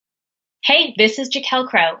Hey, this is Jaquel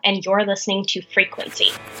Crow, and you're listening to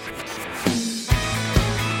Frequency.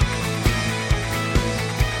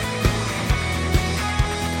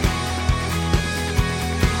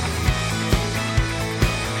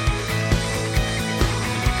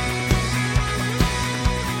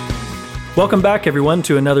 Welcome back, everyone,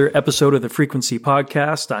 to another episode of the Frequency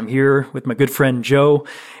Podcast. I'm here with my good friend Joe,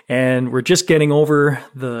 and we're just getting over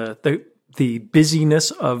the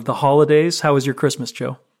busyness of the holidays. How was your Christmas,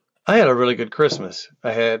 Joe? I had a really good Christmas.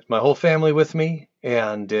 I had my whole family with me,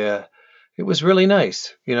 and it was really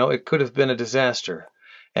nice. You know, it could have been a disaster,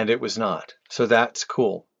 and it was not. So that's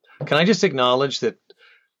cool. Can I just acknowledge that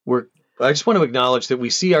I just want to acknowledge that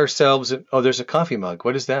we see ourselves. There's a coffee mug.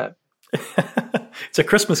 What is that? It's a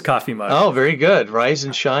Christmas coffee mug. Oh, very good. Rise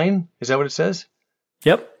and shine. Is that what it says?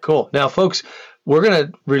 Yep. Cool. Now, folks, we're going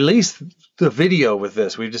to release the video with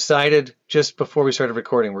this. We've decided just before we started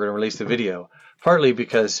recording, we're going to release the video, partly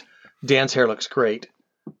because Dan's hair looks great.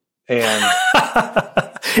 And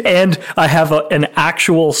and I have an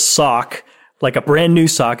actual sock, like a brand new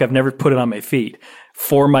sock. I've never put it on my feet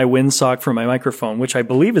for my windsock for my microphone, which I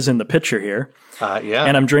believe is in the picture here. Yeah.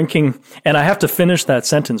 And I'm drinking, and I have to finish that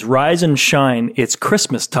sentence. Rise and shine. It's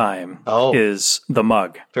Christmas time. Is the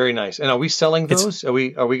mug. Very nice. And are we selling those? Are we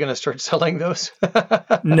going to start selling those?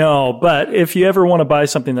 No, but if you ever want to buy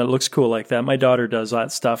something that looks cool like that, my daughter does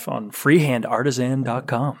that stuff on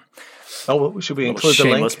freehandartisan.com. Oh, well, should we include the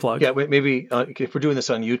link? Plug. Yeah, maybe if we're doing this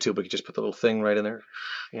on YouTube, we could just put the little thing right in there.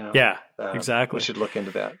 You know. Yeah, exactly. We should look into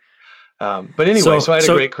that. But anyway, so I had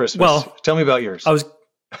a great Christmas. Well, tell me about yours.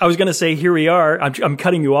 I was going to say, here we are. I'm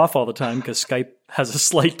cutting you off all the time because Skype has a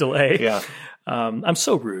slight delay. Yeah. I'm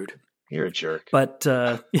so rude. You're a jerk. But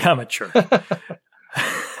yeah, I'm a jerk.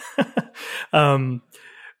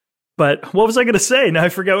 But what was I going to say? Now I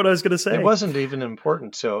forgot what I was going to say. It wasn't even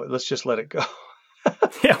important, so let's just let it go.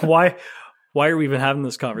 Yeah. Why are we even having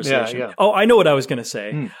this conversation? Yeah. Oh, I know what I was going to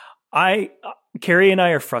say. Carrie and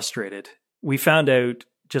I are frustrated. We found out,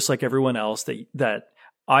 just like everyone else, that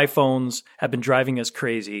iPhones have been driving us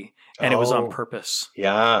crazy, and it was on purpose.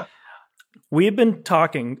 Yeah. We have been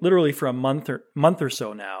talking literally for a month or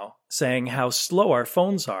so now, saying how slow our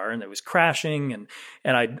phones are, and it was crashing,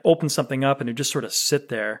 and I'd open something up, and it'd just sort of sit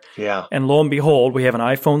there. Yeah. And lo and behold, we have an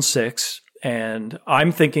iPhone 6, and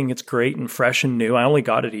I'm thinking it's great and fresh and new. I only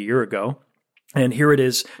got it a year ago, and here it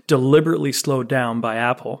is, deliberately slowed down by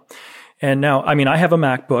Apple. And now, I mean, I have a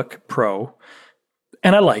MacBook Pro,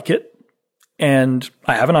 and I like it. And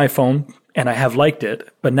I have an iPhone, and I have liked it.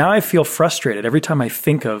 But now I feel frustrated every time I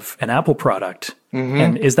think of an Apple product. Mm-hmm.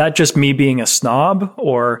 And is that just me being a snob?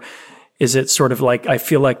 Or is it sort of like I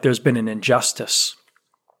feel like there's been an injustice?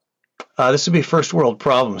 This would be first world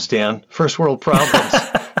problems, Dan. First world problems.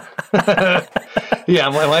 Yeah,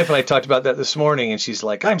 my wife and I talked about that this morning, and she's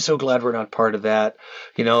like, I'm so glad we're not part of that,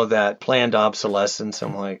 that planned obsolescence.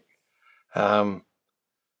 I'm like,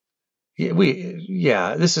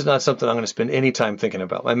 this is not something I'm going to spend any time thinking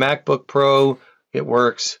about. My MacBook Pro, it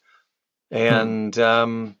works, and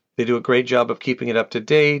they do a great job of keeping it up to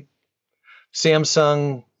date.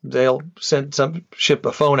 Samsung, they'll ship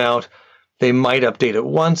a phone out. They might update it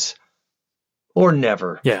once or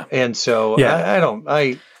never. Yeah. And so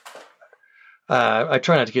I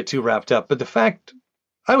try not to get too wrapped up. But the fact,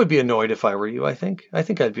 I would be annoyed if I were you, I think. I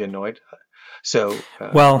think I'd be annoyed. So,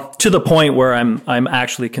 well, to the point where I'm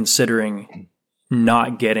actually considering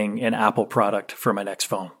not getting an Apple product for my next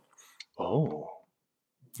phone. Oh,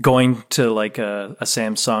 going to like a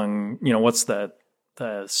Samsung, what's the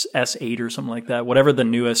S8 or something like that, whatever the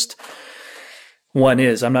newest one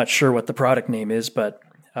is. I'm not sure what the product name is, but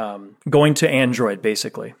going to Android,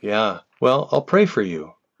 basically. Well, I'll pray for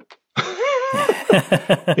you.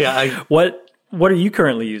 What are you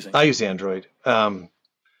currently using? I use Android.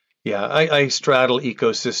 I straddle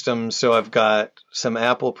ecosystems. So I've got some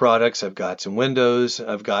Apple products. I've got some Windows.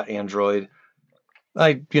 I've got Android.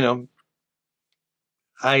 I'm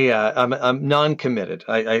non-committed.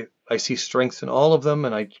 I see strengths in all of them,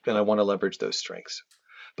 and I want to leverage those strengths.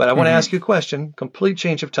 But I want to ask you a question. Complete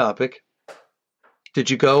change of topic.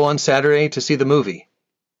 Did you go on Saturday to see the movie?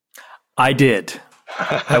 I did.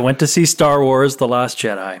 I went to see Star Wars: The Last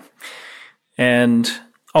Jedi, and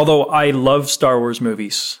although I love Star Wars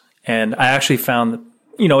movies, and I actually found that,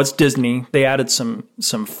 it's Disney. They added some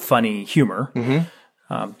funny humor.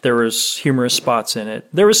 Mm-hmm. There was humorous spots in it.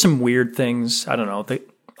 There was some weird things. I don't know,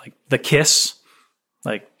 like the kiss.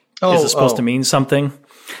 Is it supposed to mean something?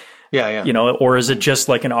 Yeah. Or is it just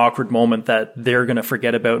like an awkward moment that they're going to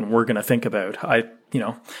forget about and we're going to think about? I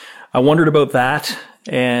wondered about that.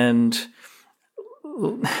 And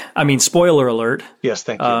I mean, spoiler alert. Yes,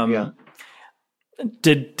 thank you.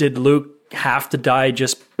 did Luke have to die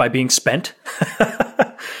just by being spent?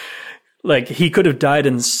 Like, he could have died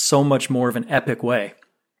in so much more of an epic way.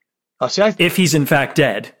 If he's in fact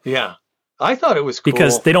dead. Yeah. I thought it was cool.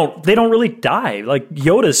 Because they don't really die. Like,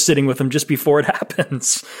 Yoda's sitting with him just before it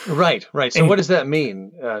happens. Right. So what does that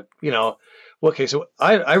mean? Okay, so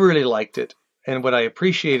I really liked it. And what I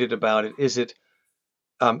appreciated about it is it's,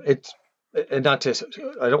 and not to,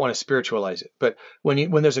 I don't want to spiritualize it, but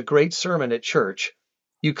when there's a great sermon at church,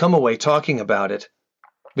 you come away talking about it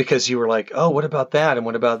because you were like, oh, what about that? And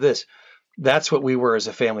what about this? That's what we were as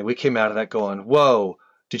a family. We came out of that going, whoa,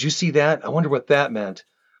 did you see that? I wonder what that meant.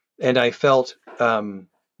 And I felt it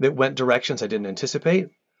went directions I didn't anticipate.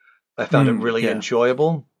 I found it really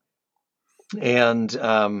enjoyable. And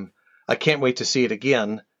I can't wait to see it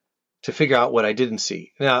again to figure out what I didn't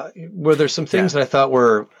see. Now, were there some things that I thought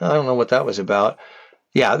were, I don't know what that was about.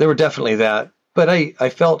 Yeah, there were definitely that. But I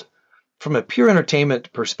felt from a pure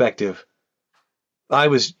entertainment perspective, I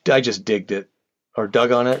just digged it or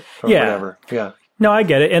dug on it or whatever. Yeah. No, I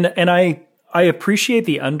get it. And I appreciate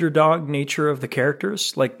the underdog nature of the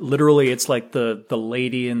characters. Like, literally, it's like the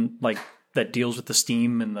lady in, like, that deals with the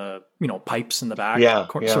steam and the, pipes in the back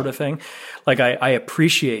sort of thing. Like, I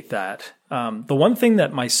appreciate that. The one thing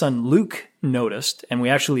that my son Luke noticed, and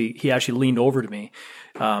he actually leaned over to me,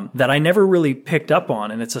 that I never really picked up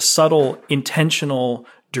on, and it's a subtle, intentional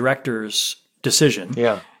director's decision,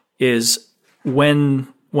 is when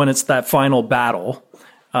it's that final battle,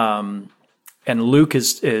 and Luke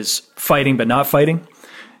is fighting but not fighting.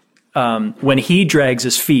 When he drags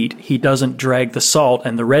his feet, he doesn't drag the salt,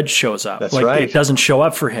 and the red shows up. That's right. It doesn't show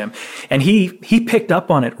up for him, and he picked up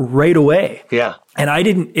on it right away. Yeah, and I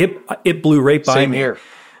didn't. It blew right by me. Same here.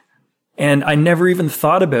 And I never even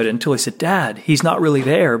thought about it until I said, "Dad, he's not really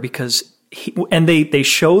there because." They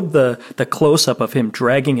showed the close up of him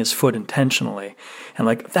dragging his foot intentionally, and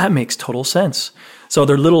like that makes total sense. So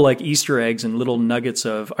they're little like Easter eggs and little nuggets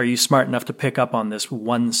of, are you smart enough to pick up on this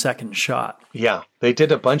 1 second shot? Yeah, they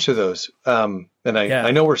did a bunch of those. And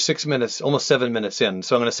I know we're 6 minutes, almost 7 minutes in,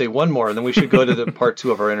 so I'm going to say one more, and then we should go to the part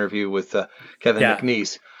 2 of our interview with Kevin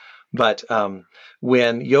McNeese. But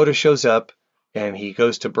when Yoda shows up and he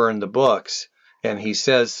goes to burn the books, and he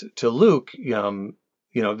says to Luke, it's,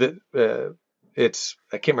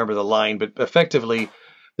 I can't remember the line, but effectively,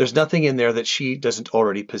 there's nothing in there that she doesn't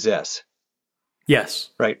already possess. Yes.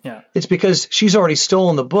 Right. Yeah. It's because she's already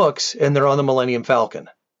stolen the books and they're on the Millennium Falcon.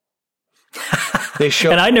 They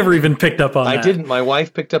showed, and I never even picked up on that. I didn't. My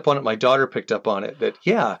wife picked up on it. My daughter picked up on it.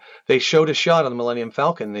 That, they showed a shot on the Millennium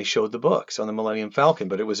Falcon. And they showed the books on the Millennium Falcon,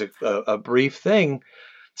 but it was a brief thing.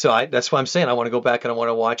 So that's why I'm saying I want to go back and I want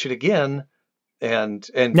to watch it again. And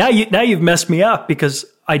now you've messed me up, because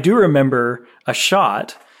I do remember a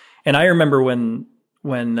shot, and I remember when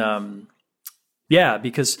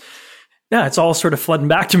because it's all sort of flooding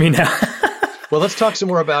back to me now. Well, let's talk some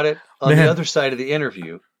more about it on the other side of the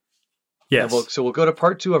interview. Yes. So we'll go to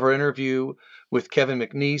part 2 of our interview with Kevin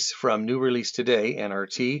McNeese from New Release Today,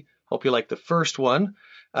 NRT. Hope you liked the first one.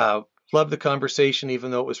 Love the conversation,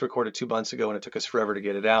 even though it was recorded 2 months ago and it took us forever to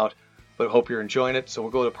get it out. But hope you're enjoying it. So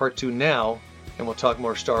we'll go to part 2 now, and we'll talk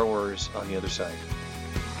more Star Wars on the other side.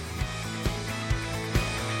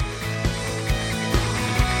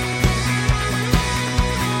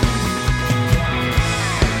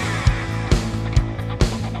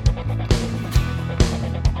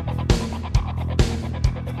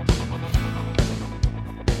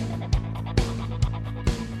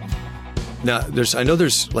 Now, I know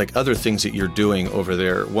there's like other things that you're doing over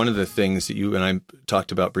there. One of the things that you and I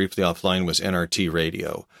talked about briefly offline was NRT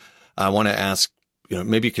Radio. I want to ask,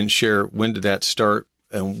 maybe you can share, when did that start,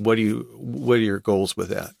 and what are your goals with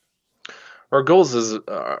that? Our goals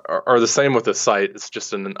are the same with the site. It's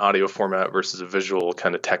just in an audio format versus a visual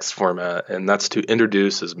kind of text format, and that's to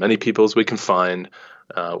introduce as many people as we can find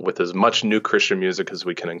with as much new Christian music as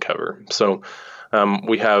we can uncover. So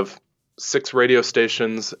we have 6 radio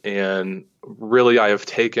stations, and really I have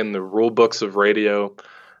taken the rule books of radio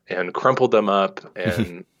and crumpled them up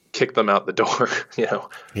and kicked them out the door.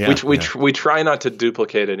 We try not to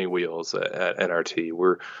duplicate any wheels at NRT.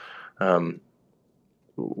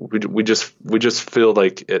 We just feel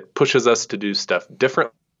like it pushes us to do stuff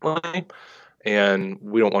differently, and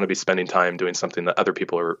we don't want to be spending time doing something that other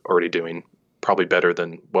people are already doing probably better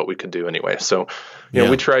than what we could do anyway. So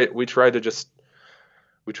we try to just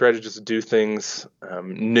do things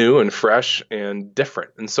new and fresh and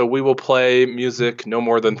different. And so we will play music no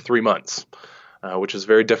more than 3 months, which is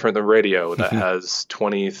very different than radio that has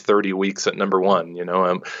 20, 30 weeks at number 1.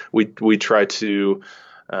 We try to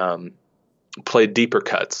play deeper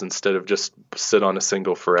cuts instead of just sit on a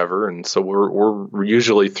single forever. And so we're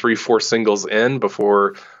usually 3-4 singles in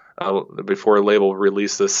before a label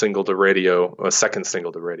releases a second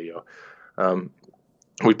single to radio.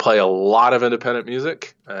 We play a lot of independent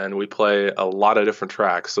music, and we play a lot of different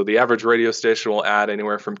tracks. So the average radio station will add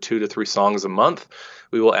anywhere from 2 to 3 songs a month.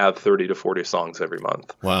 We will add 30 to 40 songs every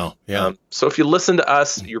month. Wow. Yeah. So if you listen to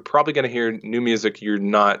us, you're probably going to hear new music you're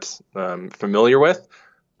not familiar with,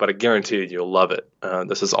 but I guarantee you'll love it.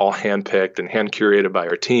 This is all handpicked and hand curated by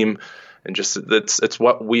our team, and just it's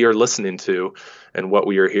what we are listening to and what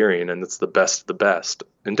we are hearing, and it's the best of the best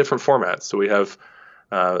in different formats. So we have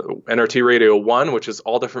NRT Radio 1, which is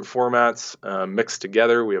all different formats mixed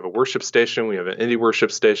together. We have a worship station, we have an indie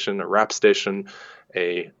worship station, a rap station,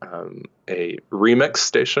 a remix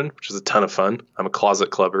station, which is a ton of fun. I'm a closet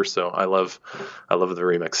clubber, so I love the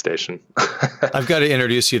remix station. I've got to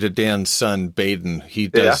introduce you to Dan's son, Baden. He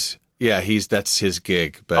does, that's his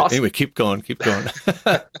gig. But awesome. Anyway, keep going.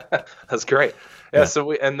 That's great. Yeah, so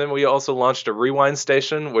we also launched a rewind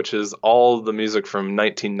station, which is all the music from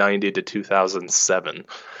 1990 to 2007,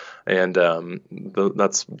 and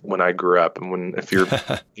that's when I grew up. And if you're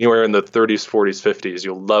anywhere in the 30s, 40s, 50s,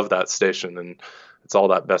 you'll love that station, and it's all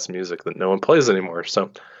that best music that no one plays anymore.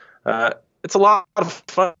 So it's a lot of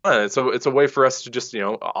fun. It's a way for us to just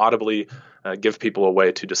audibly give people a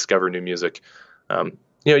way to discover new music.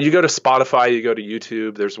 You go to Spotify, you go to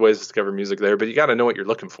YouTube. There's ways to discover music there, but you got to know what you're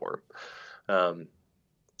looking for. And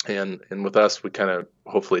with us, we kind of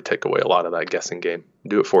hopefully take away a lot of that guessing game,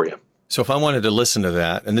 do it for you. So if I wanted to listen to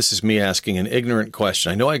that, and this is me asking an ignorant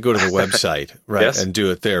question, I know I go to the website, right, yes, and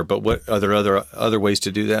do it there, but what are there other ways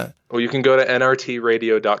to do that? Well, you can go to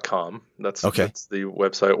nrtradio.com. That's the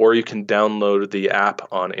website, or you can download the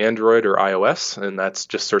app on Android or iOS, and that's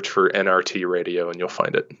just search for NRT Radio and you'll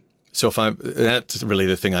find it. So that's really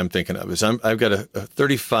the thing I'm thinking of is I've got a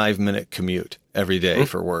 35-minute commute every day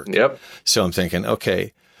for work. Yep. So I'm thinking,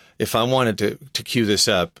 okay, if I wanted to queue this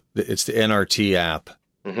up, it's the NRT app.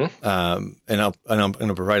 Mm-hmm. And I'm going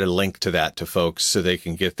to provide a link to that to folks so they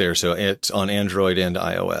can get there. So it's on Android and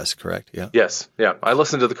iOS, correct? Yeah. Yes. Yeah. I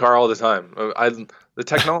listen to the car all the time. The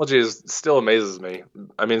technology still amazes me.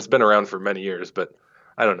 I mean, it's been around for many years, but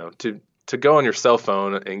I don't know, to go on your cell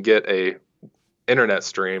phone and get a internet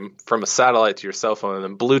stream from a satellite to your cell phone and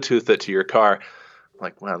then Bluetooth it to your car. I'm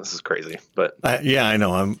like, wow, this is crazy. But I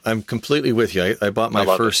know. I'm completely with you. I bought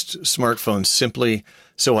my first smartphone simply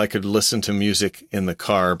so I could listen to music in the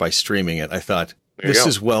car by streaming it. I thought this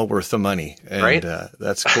is well worth the money, and right?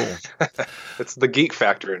 That's cool. It's the geek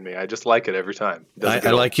factor in me. I just like it every time.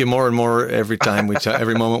 I like you more and more every time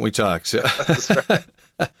every moment we talk. So. That's right.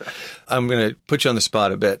 I'm going to put you on the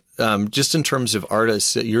spot a bit. Just in terms of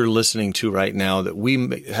artists that you're listening to right now that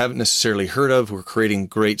we haven't necessarily heard of, we're creating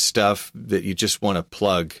great stuff that you just want to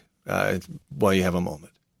plug while you have a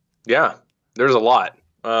moment. Yeah, there's a lot.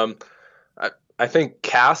 I think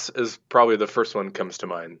Cass is probably the first one that comes to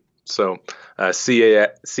mind. So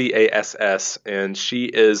CASS, and she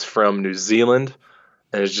is from New Zealand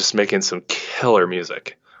and is just making some killer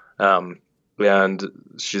music. And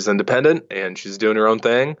she's independent and she's doing her own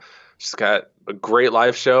thing. She's got a great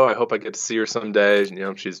live show. I hope I get to see her someday.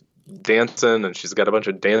 She's dancing and she's got a bunch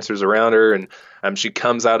of dancers around her, and she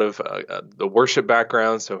comes out of the worship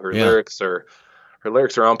background, so her lyrics are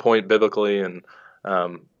on point biblically, and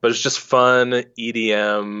but it's just fun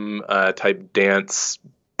EDM type dance,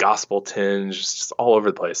 gospel tinge, just all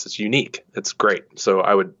over the place. It's unique. It's great. So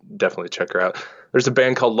I would definitely check her out. There's a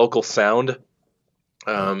band called Local Sound.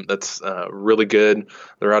 That's really good.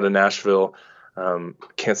 They're out of Nashville.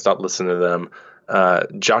 Can't stop listening to them.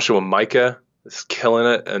 Joshua Micah is killing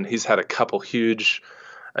it, and he's had a couple huge.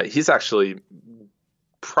 He's actually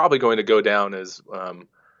probably going to go down as an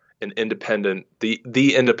independent,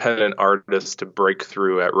 the independent artist to break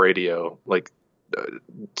through at radio,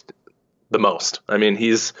 the most. I mean,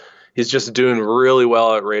 he's just doing really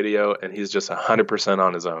well at radio, and he's just 100%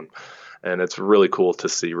 on his own, and it's really cool to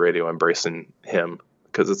see radio embracing him,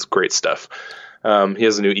 because it's great stuff. He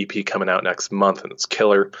has a new EP coming out next month, and it's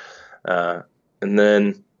killer. And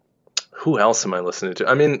then who else am I listening to?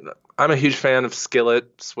 I mean, I'm a huge fan of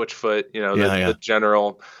Skillet, Switchfoot, the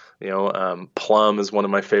general, Plum is one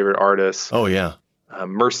of my favorite artists. Oh, yeah.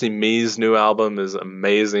 Mercy Me's new album is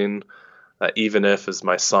amazing. Even If is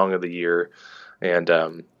my song of the year.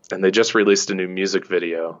 And they just released a new music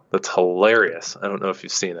video that's hilarious. I don't know if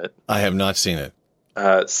you've seen it. I have not seen it.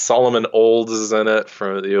 Solomon Olds is in it,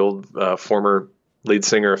 from the old former lead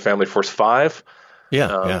singer of Family Force 5.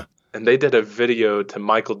 Yeah. And they did a video to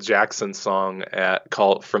Michael Jackson's song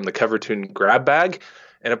from the cover tune Grab Bag,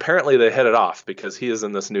 And apparently they hit it off because he is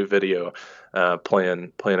in this new video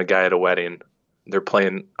playing a guy at a wedding. They're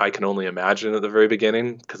playing I Can Only Imagine at the very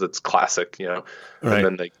beginning because it's classic, Right.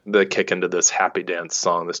 And then they kick into this happy dance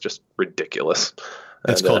song that's just ridiculous.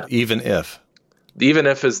 It's called Even If. Even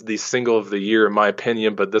If is the single of the year, in my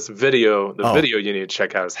opinion, but this video, video you need to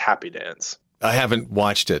check out is Happy Dance. I haven't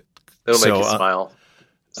watched it. It'll make you smile.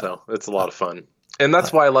 So it's a lot of fun. And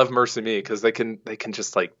that's why I love Mercy Me, because they can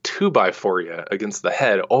just like 2x4 you against the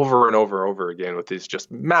head over and over and over again with these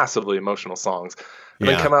just massively emotional songs. And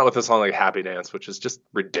then come out with a song like Happy Dance, which is just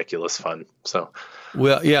ridiculous fun. So,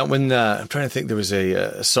 well, yeah, when I'm trying to think, there was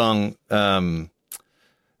a song,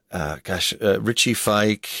 Richie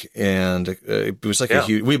Fike, and it was like a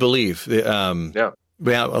huge, We Believe.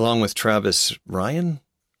 Along with Travis Ryan.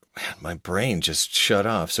 Man, my brain just shut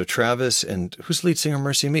off. So Travis and who's the lead singer of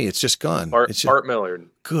Mercy Me? It's just gone. Bart Millard.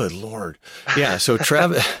 Good Lord. Yeah. So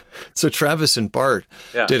Travis and Bart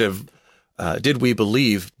did We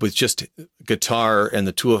Believe with just guitar and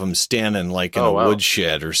the two of them standing like in a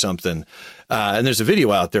woodshed or something. And there's a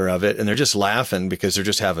video out there of it, and they're just laughing because they're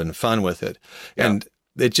just having fun with it. Yeah. And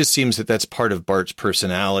it just seems that that's part of Bart's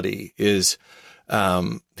personality is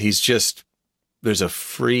there's a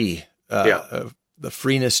free, the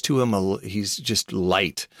freeness to him. He's just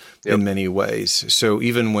light in many ways. So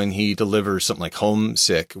even when he delivers something like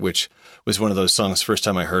Homesick, which was one of those songs, first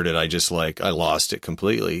time I heard it, I lost it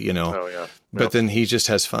completely, Oh, yeah. But then he just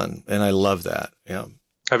has fun. And I love that. Yeah.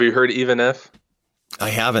 Have you heard Even If? I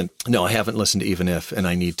haven't. No, I haven't listened to Even If, and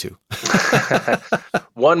I need to.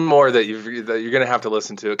 One more that you're going to have to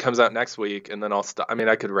listen to. It comes out next week, and then I'll stop. I mean,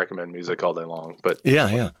 I could recommend music all day long, but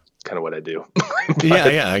yeah. Kind of what I do.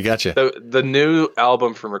 Yeah, I gotcha. The new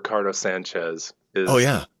album from Ricardo Sanchez is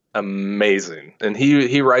amazing, and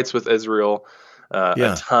he writes with Israel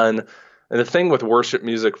a ton. And the thing with worship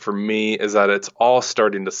music for me is that it's all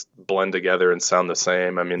starting to blend together and sound the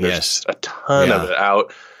same. I mean, there's just a ton of it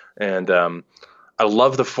out, and I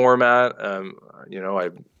love the format.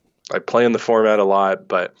 I play in the format a lot,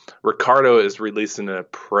 but Ricardo is releasing a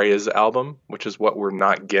praise album, which is what we're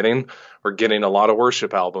not getting. We're getting a lot of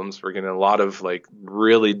worship albums. We're getting a lot of like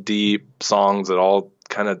really deep songs that all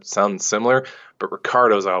kind of sound similar, but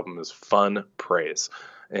Ricardo's album is fun praise.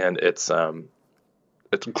 And it's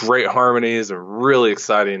great harmonies and really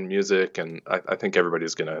exciting music. And I think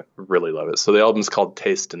everybody's going to really love it. So the album's called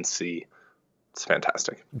Taste and See. It's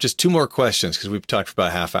fantastic. Just two more questions because we've talked for about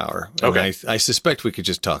a half hour. Okay. I suspect we could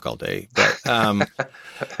just talk all day, but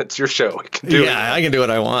it's your show. We can do it. I can do what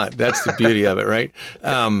I want. That's the beauty of it, right?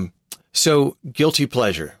 So guilty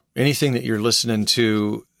pleasure, anything that you're listening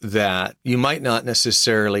to that you might not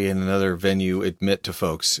necessarily in another venue admit to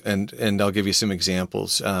folks. And I'll give you some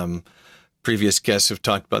examples. Previous guests have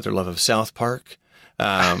talked about their love of South Park,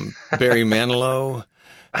 Barry Manilow,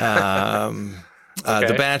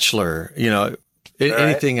 The Bachelor,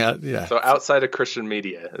 anything out. Yeah. So outside of Christian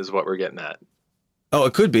media is what we're getting at. Oh,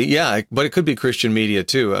 it could be. Yeah. But it could be Christian media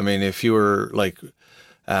too. I mean, if you were like,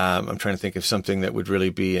 I'm trying to think of something that would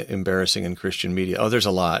really be embarrassing in Christian media. Oh, there's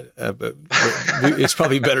a lot, but it's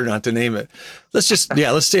probably better not to name it. Let's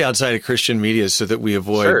stay outside of Christian media so that we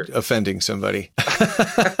avoid offending somebody.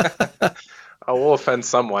 I will offend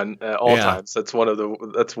someone at all times. That's one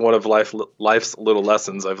of life's little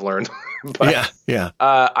lessons I've learned. But,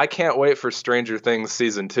 I can't wait for Stranger Things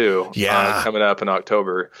season 2. Coming up in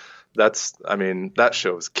October. That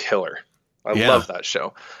show is killer. I love that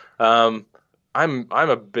show. I'm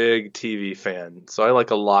a big TV fan, so I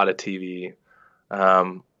like a lot of TV.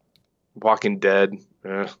 Walking Dead.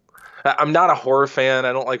 I'm not a horror fan.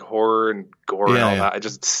 I don't like horror and gore and all that. I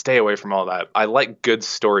just stay away from all that. I like good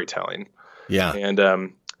storytelling. Yeah. And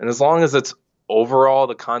as long as it's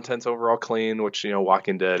the content's overall clean, which,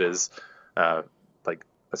 Walking Dead is, like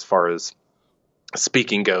as far as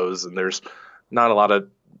speaking goes, and there's not a lot of,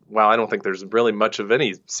 I don't think there's really much of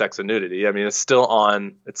any sex and nudity. I mean, it's still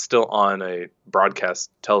on a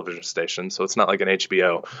broadcast television station. So it's not like an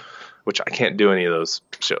HBO, which I can't do any of those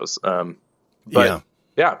shows. So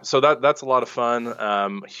that's a lot of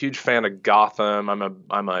fun. Huge fan of Gotham.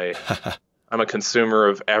 I'm a consumer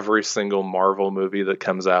of every single Marvel movie that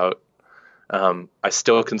comes out. I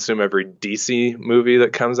still consume every DC movie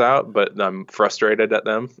that comes out, but I'm frustrated at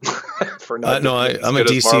them for not. I'm a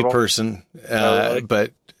DC person,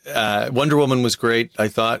 but Wonder Woman was great. I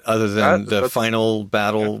thought, other than the final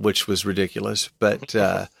battle, which was ridiculous. But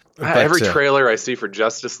every trailer I see for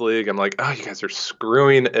Justice League, I'm like, oh, you guys are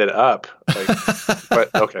screwing it up.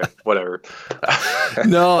 But okay, whatever.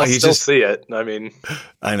 No, I'll still see it. I mean,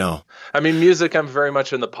 I know. I mean, music. I'm very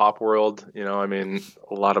much in the pop world. I mean,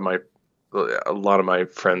 a lot of my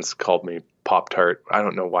friends called me Pop-Tart. I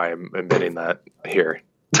don't know why I'm admitting that here.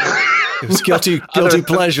 It's guilty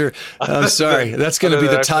pleasure. I'm sorry. That's going to be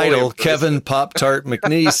the title. Kevin Pop-Tart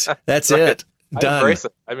McNeese. That's right. It. Done. I embrace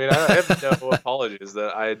it. I mean, I have no apologies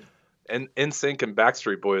that NSYNC and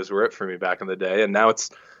Backstreet Boys were it for me back in the day, and now it's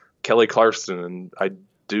Kelly Clarkson, and I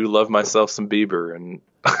do love myself some Bieber, and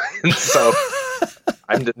so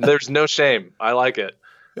there's no shame. I like it.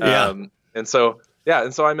 Yeah. And so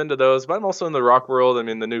I'm into those, but I'm also in the rock world. I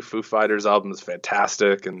mean, the new Foo Fighters album is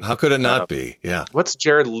fantastic, and how could it not be? Yeah. What's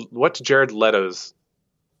Jared Leto's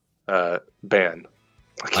band?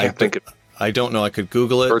 I can't think of. I don't know. I could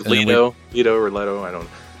Google it. Or Leto or Leto. I don't.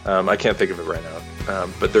 I can't think of it right now.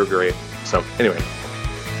 But they're great. So anyway.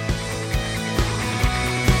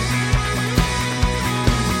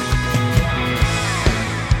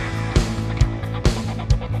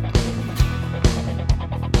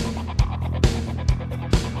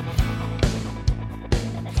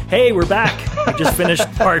 Hey, we're back. We just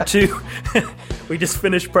finished part 2. We just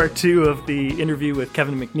finished part 2 of the interview with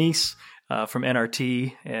Kevin McNeese from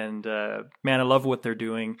NRT. And man, I love what they're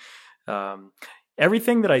doing.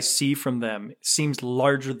 Everything that I see from them seems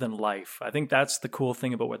larger than life. I think that's the cool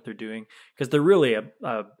thing about what they're doing, because they're really a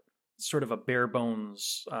sort of a bare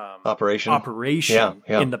bones operation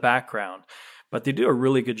in the background. But they do a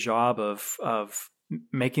really good job of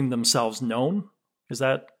making themselves known. Is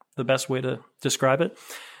that the best way to describe it?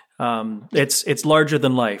 It's larger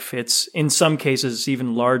than life. It's in some cases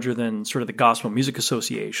even larger than sort of the Gospel Music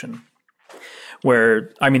Association,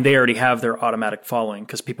 where, I mean, they already have their automatic following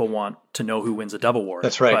because people want to know who wins a Dove Award.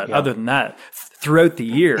 That's right. But other than that, throughout the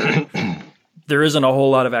year, there isn't a whole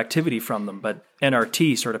lot of activity from them. But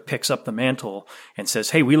NRT sort of picks up the mantle and says,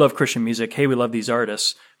 hey, we love Christian music. Hey, we love these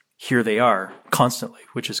artists. Here they are constantly,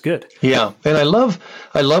 which is good. Yeah. And I love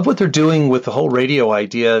what they're doing with the whole radio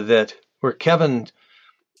idea, that where Kevin,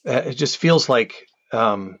 it just feels like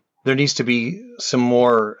there needs to be some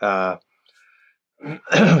more,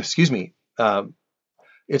 excuse me,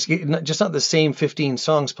 it's just not the same 15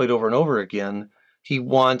 songs played over and over again. He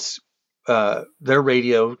wants their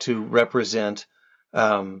radio to represent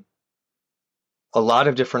a lot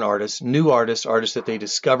of different artists, new artists that they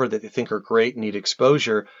discover that they think are great and need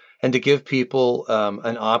exposure, and to give people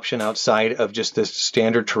an option outside of just this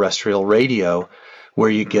standard terrestrial radio where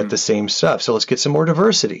you get the same stuff. So let's get some more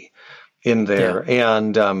diversity in there. Yeah.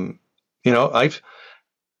 And, you know, I've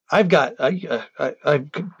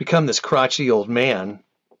become this crotchety old man,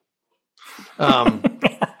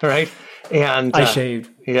 right? And I shaved.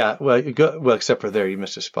 Yeah, well, except for there, you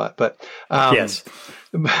missed a spot. But yes,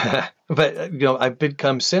 but you know, I've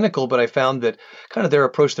become cynical. But I found that kind of their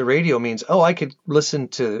approach to radio means, I could listen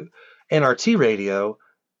to NRT radio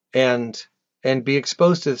and be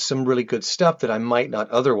exposed to some really good stuff that I might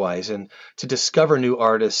not otherwise, and to discover new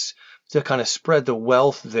artists, to kind of spread the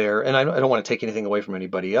wealth there. And I don't want to take anything away from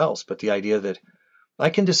anybody else, but the idea that I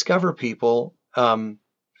can discover people, and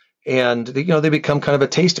you know, they become kind of a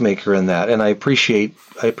tastemaker in that, and I appreciate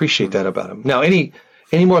that about them. Now, any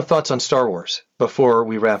more thoughts on Star Wars before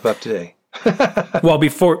we wrap up today? Well,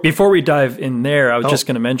 before we dive in there, I was just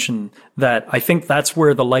going to mention that I think that's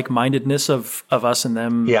where the like-mindedness of us and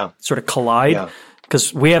them sort of collide,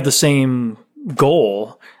 because we have the same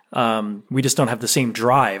goal. We just don't have the same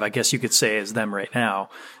drive, I guess you could say, as them right now.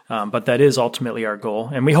 But that is ultimately our goal.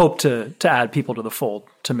 And we hope to add people to the fold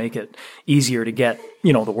to make it easier to get,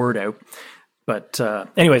 you know, the word out. But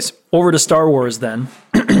anyways, over to Star Wars then.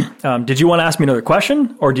 Did you want to ask me another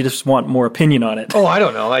question, or do you just want more opinion on it? Oh, I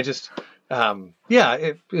don't know. I just,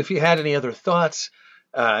 if you had any other thoughts,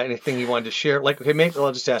 anything you wanted to share, like, okay, maybe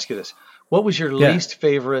I'll just ask you this. What was your least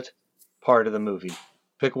favorite part of the movie?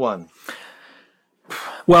 Pick one.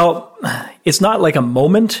 Well, it's not like a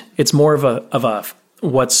moment. It's more of a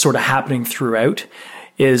what's sort of happening throughout.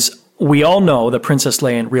 Is we all know that Princess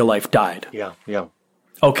Leia in real life died. Yeah.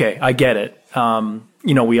 Okay, I get it.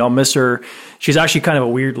 You know, we all miss her. She's actually kind of a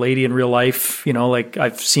weird lady in real life. You know, like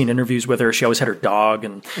I've seen interviews with her. She always had her dog,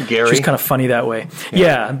 and Gary. She's kind of funny that way.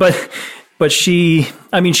 Yeah, but she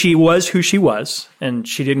was who she was, and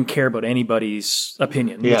she didn't care about anybody's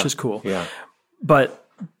opinion, which is cool. Yeah.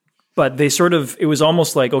 But they sort of, it was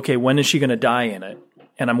almost like, okay, when is she going to die in it?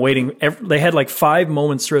 And I'm waiting. They had like 5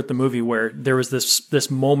 moments throughout the movie where there was this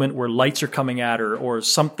moment where lights are coming at her, or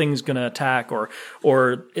something's going to attack, or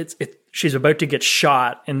she's about to get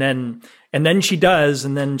shot, and then she does,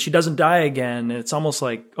 and then she doesn't die again. And it's almost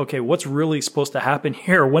like, okay, what's really supposed to happen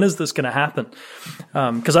here? When is this going to happen?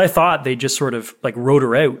 Because I thought they just sort of like wrote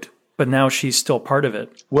her out, but now she's still part of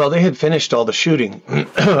it. Well, they had finished all the shooting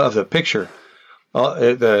of the picture.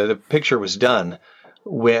 The picture was done.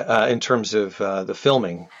 in terms of the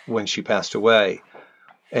filming when she passed away.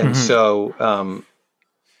 And so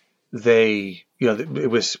they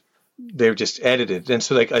were just edited. And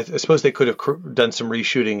so I suppose they could have done some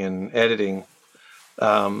reshooting and editing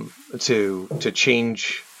to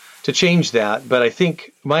change that. But I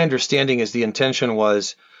think my understanding is the intention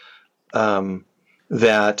was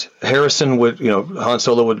that Harrison would, Han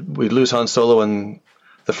Solo we'd lose Han Solo in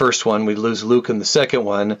the first one, we'd lose Luke in the second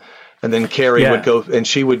one, and then Carrie would go, and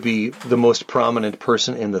she would be the most prominent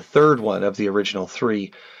person in the third one of the original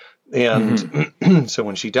three. And so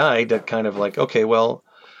when she died, that kind of like, okay, well,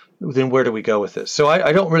 then where do we go with this? So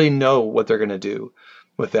I don't really know what they're going to do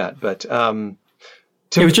with that, but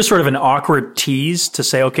it was just sort of an awkward tease to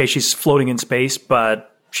say, okay, she's floating in space,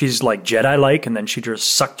 but she's like Jedi-like, and then she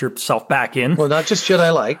just sucked herself back in. Well, not just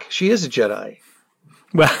Jedi-like. She is a Jedi.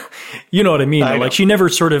 Well, you know what I mean. Like she never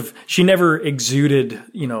exuded,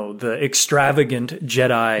 the extravagant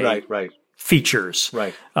Jedi features.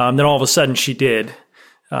 Right. Then all of a sudden she did.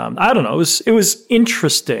 I don't know. It was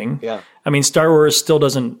interesting. Yeah. I mean, Star Wars still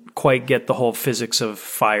doesn't quite get the whole physics of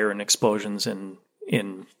fire and explosions in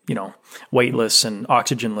weightless and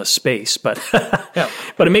oxygenless space, but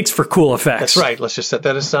but it makes for cool effects. That's right. Let's just set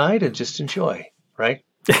that aside and just enjoy, right?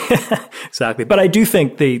 Exactly. But I do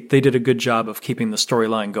think they did a good job of keeping the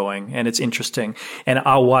storyline going, and it's interesting. And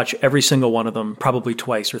I'll watch every single one of them probably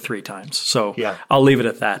twice or three times. So I'll leave it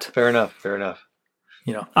at that. Fair enough.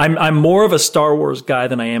 I'm more of a Star Wars guy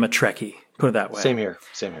than I am a Trekkie. Put it that way. Same here.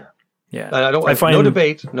 Yeah. And no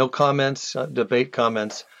debate, no comments,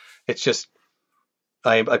 comments. It's just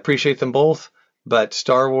I appreciate them both, but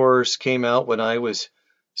Star Wars came out when I was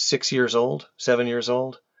 7 years old.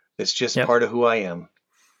 It's just part of who I am.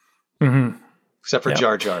 Mm-hmm. Except for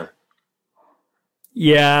Jar Jar.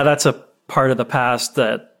 Yeah, that's a part of the past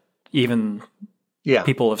that even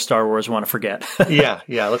people of Star Wars want to forget. yeah,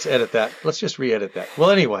 let's edit that. Let's just re-edit that. Well,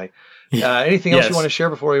 anyway, anything else you want to share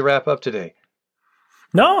before we wrap up today?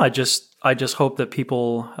 No, I just hope that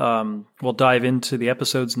people will dive into the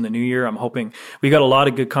episodes in the new year. I'm hoping we got a lot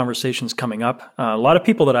of good conversations coming up. A lot of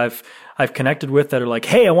people that I've connected with that are like,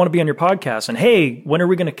 "Hey, I want to be on your podcast," and "Hey, when are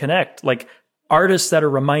we going to connect?" Like artists that are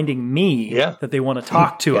reminding me that they want to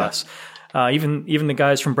talk to us. Even the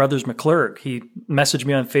guys from Brothers McClurg, he messaged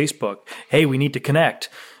me on Facebook, "Hey, we need to connect."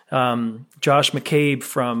 Josh McCabe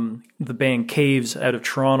from the band Caves out of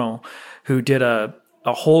Toronto, who did a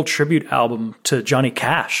whole tribute album to Johnny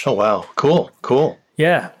Cash. Oh, wow. Cool.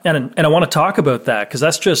 Yeah. And I want to talk about that because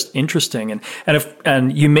that's just interesting.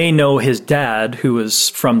 And you may know his dad, who was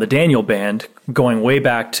from the Daniel Band going way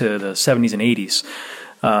back to the 70s and 80s.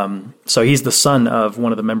 So he's the son of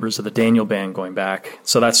one of the members of the Daniel Band going back.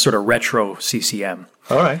 So that's sort of retro CCM.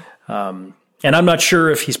 All right. And I'm not sure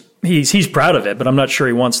if he's proud of it, but I'm not sure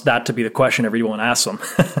he wants that to be the question everyone asks him.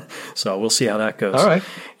 So we'll see how that goes. All right.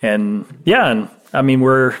 And I mean,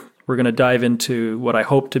 we're going to dive into what I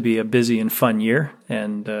hope to be a busy and fun year.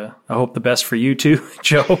 And I hope the best for you too,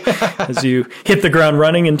 Joe, as you hit the ground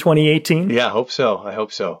running in 2018. Yeah, I hope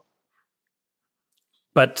so.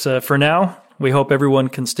 But for now, we hope everyone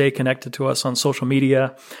can stay connected to us on social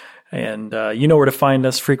media. And you know where to find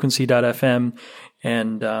us, frequency.fm.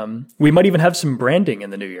 And we might even have some branding in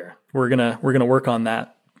the new year. We're gonna work on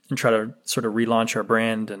that and try to sort of relaunch our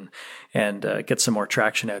brand and get some more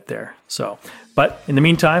traction out there. So, but in the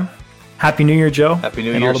meantime, Happy New Year, Joe. Happy New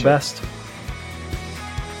Year. And all the best.